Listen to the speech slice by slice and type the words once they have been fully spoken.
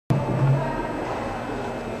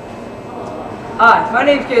Hi, my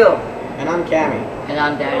name's Caleb. And I'm Kamy. And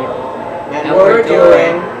I'm Daniel. And we're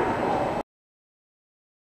doing...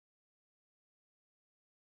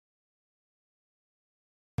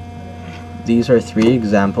 These are 3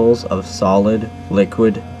 examples of solid,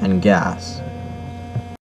 liquid, and gas.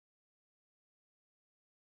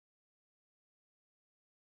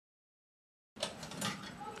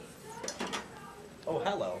 Oh,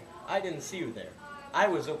 hello. I didn't see you there. I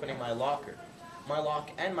was opening my locker. My lock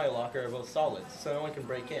and my locker are both solids, so no one can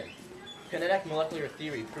break in. Kinetic molecular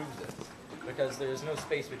theory proves this, because there is no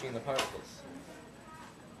space between the particles.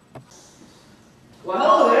 Well,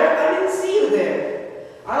 hello there. I didn't see you there.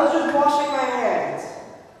 I was just washing my hands.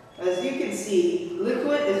 As you can see,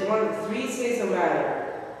 liquid is one of the 3 states of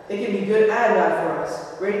matter. It can be good and bad for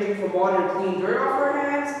us, ranging from water to clean dirt off our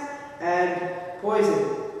hands and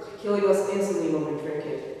poison, killing us instantly when we drink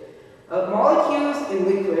it. Molecules in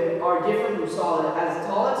liquid are different from solid, as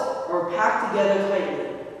solids are packed together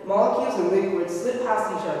tightly. Molecules in liquid slip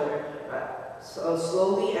past each other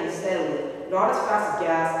slowly and steadily, not as fast as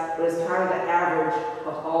gas, but as kind of the average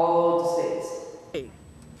of all the states.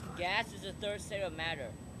 Gas is the 3rd state of matter.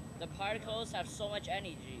 The particles have so much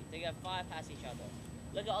energy, they can fly past each other.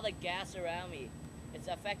 Look at all the gas around me. It's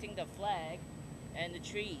affecting the flag and the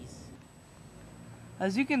trees.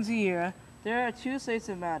 As you can see here, there are 2 states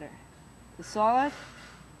of matter, the solid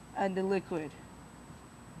and the liquid.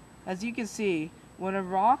 As you can see, when a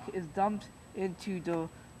rock is dumped into the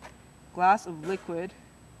glass of liquid,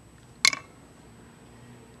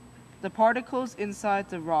 the particles inside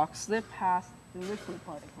the rock slip past the liquid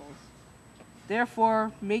particles,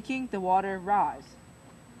 therefore making the water rise.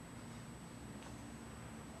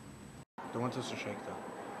 Don't want this to shake though.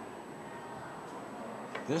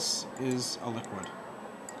 This is a liquid.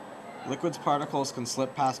 Liquid's particles can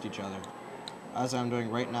slip past each other, as I'm doing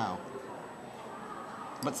right now.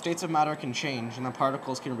 But states of matter can change, and the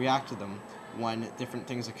particles can react to them when different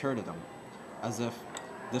things occur to them, as if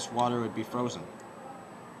this water would be frozen.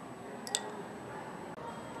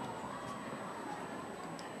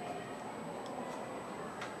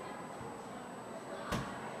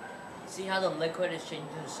 See how the liquid is changing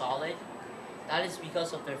to solid? That is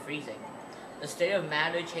because of their freezing. The state of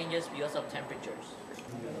matter changes because of temperatures.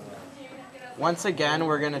 Once again,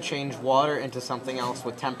 we're going to change water into something else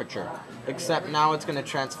with temperature, except now it's going to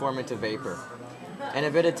transform into vapor. In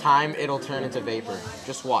a bit of time, it'll turn into vapor.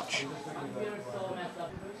 Just watch.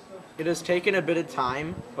 It has taken a bit of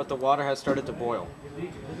time, but the water has started to boil.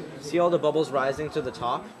 See all the bubbles rising to the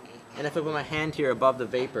top? And if I put my hand here above the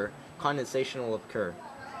vapor, condensation will occur.